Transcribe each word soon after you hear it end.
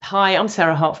Hi, I'm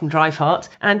Sarah Hart from Drive Hart,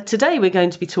 and today we're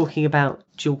going to be talking about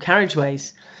dual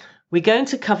carriageways. We're going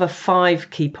to cover 5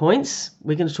 key points.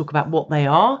 We're going to talk about what they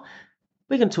are.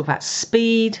 We're going to talk about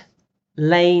speed,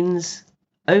 lanes,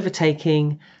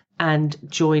 overtaking, and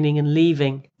joining and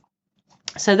leaving.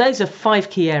 So those are 5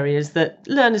 key areas that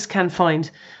learners can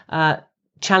find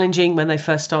challenging when they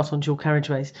first start on dual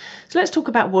carriageways. So let's talk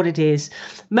about what it is.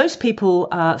 Most people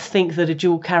think that a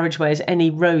dual carriageway is any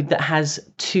road that has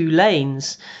 2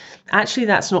 lanes. Actually,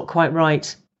 that's not quite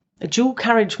right. A dual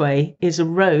carriageway is a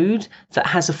road that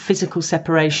has a physical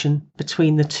separation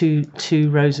between the two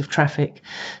rows of traffic.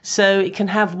 So it can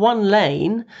have 1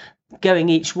 lane going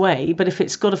each way, but if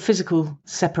it's got a physical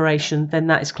separation, then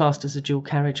that is classed as a dual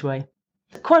carriageway.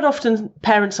 Quite often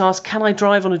parents ask, can I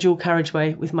drive on a dual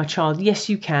carriageway with my child? Yes,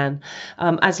 you can,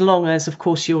 as long as, of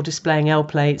course, you're displaying L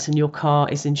plates and your car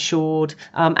is insured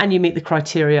and you meet the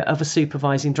criteria of a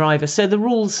supervising driver. So the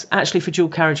rules actually for dual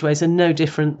carriageways are no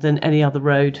different than any other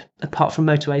road apart from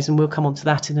motorways, and we'll come on to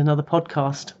that in another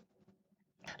podcast.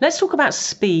 Let's talk about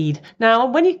speed. Now,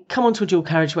 when you come onto a dual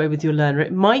carriageway with your learner,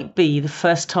 it might be the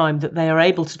first time that they are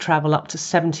able to travel up to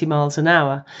 70 miles an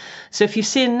hour. So if you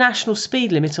see a national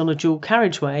speed limit on a dual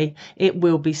carriageway, it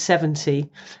will be 70.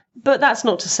 But that's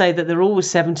not to say that they're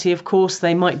always 70. Of course,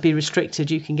 they might be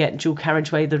restricted. You can get dual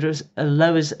carriageway that are as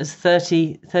low as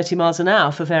 30 miles an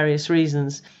hour for various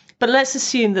reasons. But let's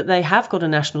assume that they have got a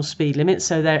national speed limit,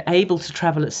 so they're able to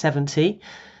travel at 70.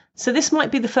 So this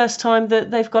might be the first time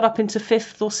that they've got up into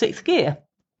 5th or 6th gear.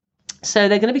 So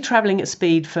they're going to be travelling at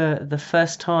speed for the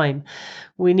first time.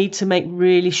 We need to make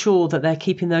really sure that they're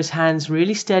keeping those hands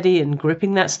really steady and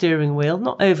gripping that steering wheel,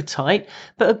 not over tight,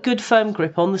 but a good firm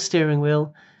grip on the steering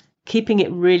wheel, keeping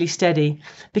it really steady.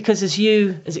 Because as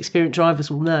you, as experienced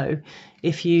drivers, will know,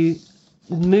 if you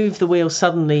move the wheel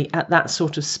suddenly at that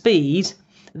sort of speed,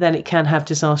 then it can have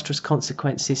disastrous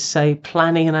consequences. So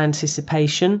planning and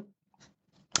anticipation,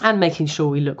 and making sure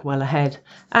we look well ahead.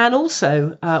 And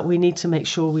also, we need to make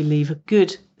sure we leave a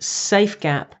good, safe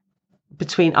gap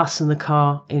between us and the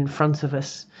car in front of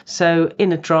us. So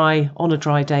on a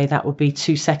dry day, that would be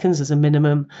 2 seconds as a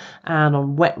minimum. And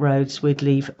on wet roads, we'd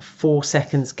leave 4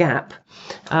 seconds gap.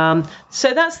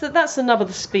 So that's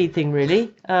another speed thing,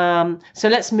 really. So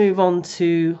let's move on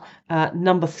to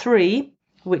number 3,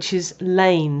 which is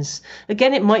lanes.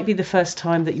 Again, it might be the first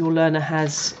time that your learner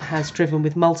has driven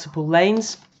with multiple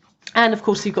lanes. And of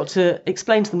course, you've got to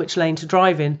explain to them which lane to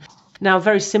drive in. Now, a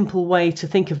very simple way to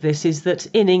think of this is that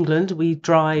in England, we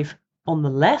drive on the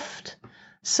left.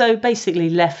 So basically,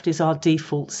 left is our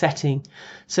default setting.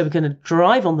 So we're going to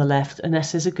drive on the left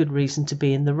unless there's a good reason to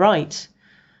be in the right.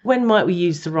 When might we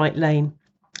use the right lane?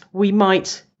 We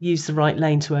might use the right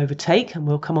lane to overtake, and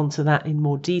we'll come on to that in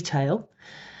more detail.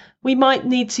 We might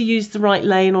need to use the right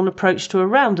lane on approach to a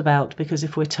roundabout, because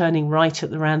if we're turning right at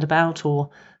the roundabout, or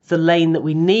the lane that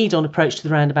we need on approach to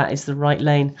the roundabout is the right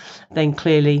lane, then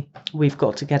clearly we've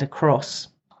got to get across.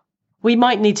 We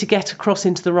might need to get across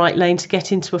into the right lane to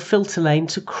get into a filter lane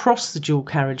to cross the dual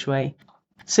carriageway.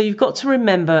 So you've got to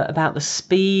remember about the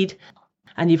speed,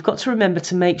 and you've got to remember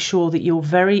to make sure that you're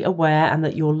very aware and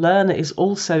that your learner is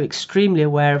also extremely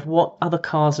aware of what other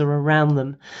cars are around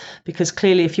them. Because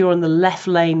clearly, if you're on the left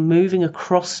lane moving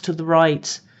across to the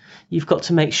right, you've got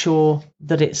to make sure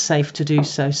that it's safe to do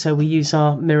so. So we use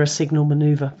our mirror signal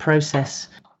manoeuvre process.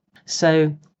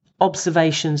 So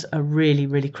observations are really,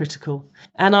 really critical.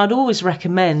 And I'd always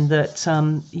recommend that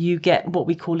you get what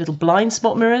we call little blind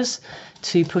spot mirrors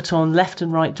to put on left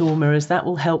and right door mirrors. That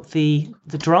will help the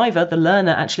driver, the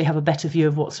learner, actually have a better view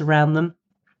of what's around them.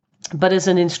 But as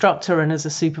an instructor and as a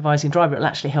supervising driver, it'll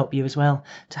actually help you as well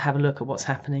to have a look at what's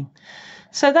happening.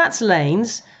 So that's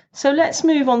lanes. So let's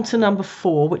move on to number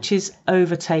 4, which is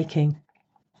overtaking.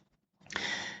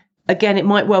 Again, it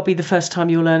might well be the first time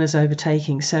your learner's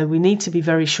overtaking, so we need to be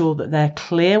very sure that they're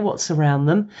clear what's around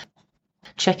them,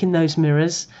 checking those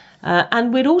mirrors.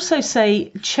 And we'd also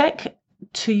say check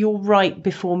to your right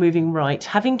before moving right.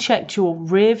 Having checked your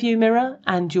rear view mirror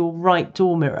and your right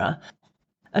door mirror,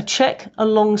 a check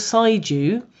alongside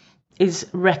you is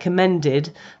recommended,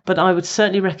 but I would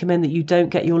certainly recommend that you don't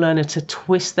get your learner to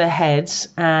twist their heads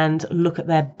and look at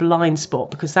their blind spot,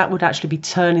 because that would actually be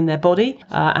turning their body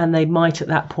and they might at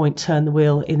that point turn the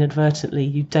wheel inadvertently.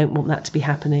 You don't want that to be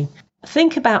happening.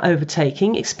 Think about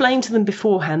overtaking. Explain to them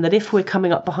beforehand that if we're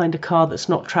coming up behind a car that's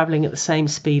not travelling at the same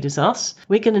speed as us,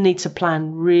 we're going to need to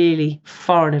plan really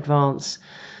far in advance.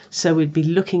 So we'd be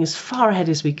looking as far ahead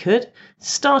as we could,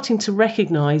 starting to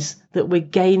recognise that we're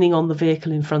gaining on the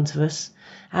vehicle in front of us.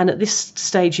 And at this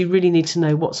stage, you really need to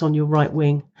know what's on your right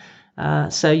wing.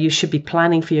 So you should be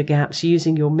planning for your gaps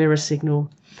using your mirror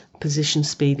signal, position,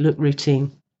 speed, look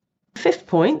routine. Fifth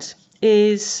point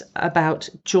is about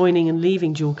joining and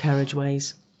leaving dual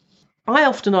carriageways. I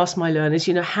often ask my learners,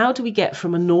 how do we get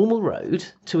from a normal road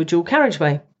to a dual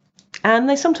carriageway? And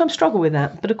they sometimes struggle with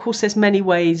that. But of course, there's many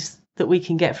ways that we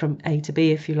can get from A to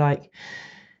B, if you like.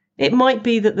 It might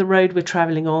be that the road we're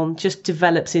travelling on just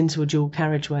develops into a dual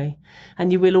carriageway,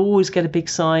 and you will always get a big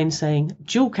sign saying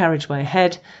dual carriageway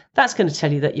ahead. That's going to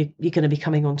tell you that you're going to be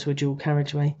coming onto a dual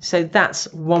carriageway. So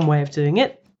that's one way of doing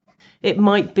it. It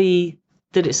might be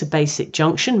that it's a basic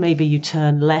junction. Maybe you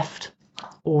turn left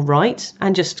or right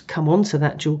and just come onto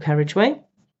that dual carriageway.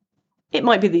 It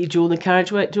might be that you join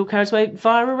the dual carriageway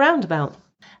via a roundabout.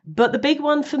 But the big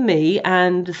one for me,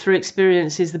 and through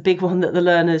experience is the big one that the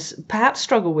learners perhaps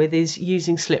struggle with, is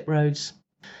using slip roads.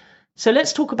 So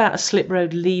let's talk about a slip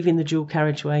road leaving the dual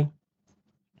carriageway.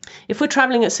 If we're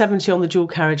travelling at 70 on the dual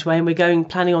carriageway and we're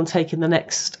planning on taking the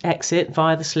next exit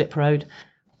via the slip road,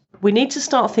 we need to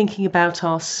start thinking about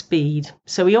our speed.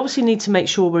 So we obviously need to make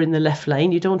sure we're in the left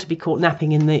lane. You don't want to be caught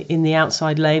napping in the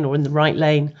outside lane or in the right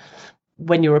lane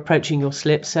when you're approaching your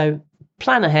slip. So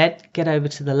plan ahead, get over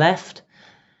to the left.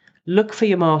 Look for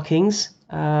your markings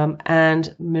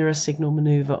and mirror signal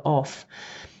manoeuvre off.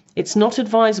 It's not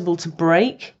advisable to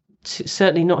brake,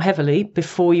 certainly not heavily,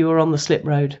 before you are on the slip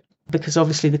road, because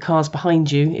obviously the cars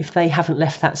behind you, if they haven't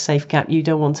left that safe gap, you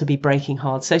don't want to be braking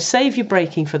hard. So save your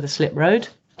braking for the slip road.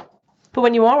 But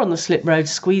when you are on the slip road,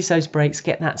 squeeze those brakes,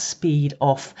 get that speed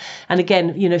off. And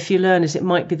again, for your learners, it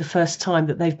might be the first time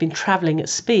that they've been travelling at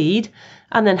speed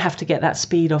and then have to get that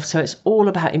speed off. So it's all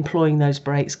about employing those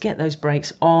brakes. Get those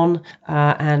brakes on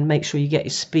and make sure you get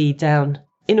your speed down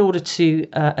in order to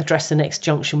address the next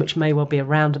junction, which may well be a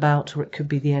roundabout or it could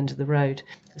be the end of the road.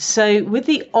 So with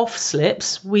the off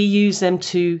slips, we use them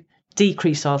to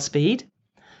decrease our speed.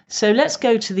 So let's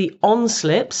go to the on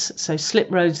slips, so slip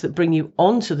roads that bring you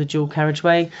onto the dual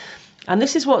carriageway. And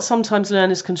this is what sometimes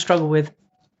learners can struggle with.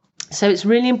 So it's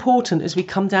really important as we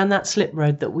come down that slip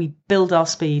road that we build our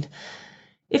speed.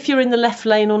 If you're in the left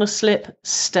lane on a slip,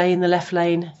 stay in the left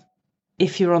lane.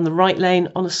 If you're on the right lane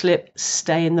on a slip,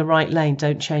 stay in the right lane.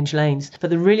 Don't change lanes.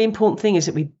 But the really important thing is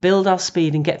that we build our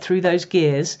speed and get through those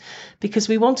gears, because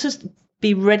we want to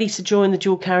be ready to join the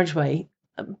dual carriageway,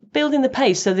 building the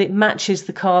pace so that it matches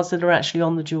the cars that are actually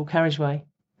on the dual carriageway.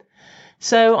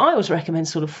 So I always recommend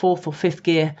sort of fourth or fifth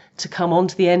gear to come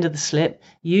onto the end of the slip,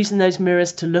 using those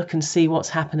mirrors to look and see what's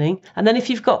happening. And then if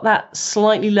you've got that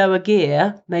slightly lower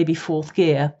gear, maybe fourth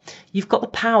gear, you've got the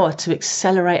power to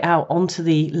accelerate out onto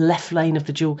the left lane of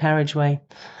the dual carriageway.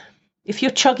 If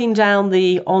you're chugging down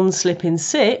the on slip in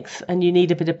sixth and you need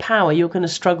a bit of power, you're going to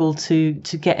struggle to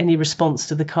get any response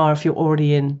to the car if you're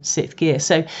already in sixth gear.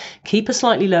 So keep a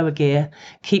slightly lower gear,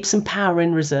 keep some power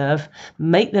in reserve,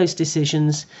 make those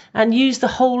decisions, and use the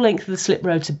whole length of the slip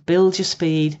road to build your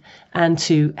speed and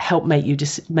to help make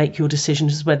your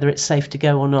decisions whether it's safe to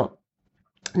go or not.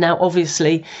 Now,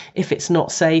 obviously, if it's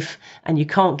not safe and you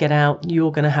can't get out,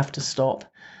 you're going to have to stop.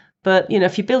 But,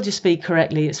 if you build your speed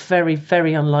correctly, it's very,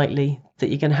 very unlikely that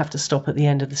you're going to have to stop at the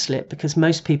end of the slip, because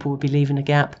most people will be leaving a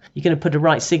gap. You're going to put a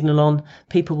right signal on.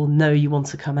 People will know you want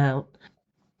to come out.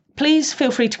 Please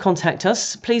feel free to contact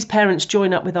us. Please, parents,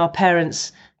 join up with our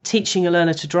Parents Teaching a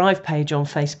Learner to Drive page on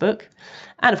Facebook.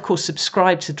 And, of course,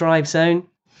 subscribe to Drive Zone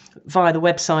via the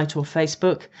website or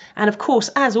Facebook. And of course,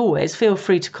 as always, feel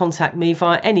free to contact me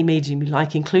via any medium you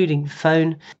like, including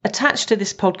phone. Attached to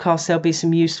this podcast, there'll be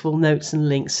some useful notes and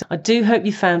links. I do hope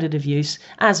you found it of use.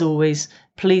 As always,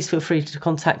 please feel free to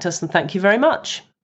contact us, and thank you very much.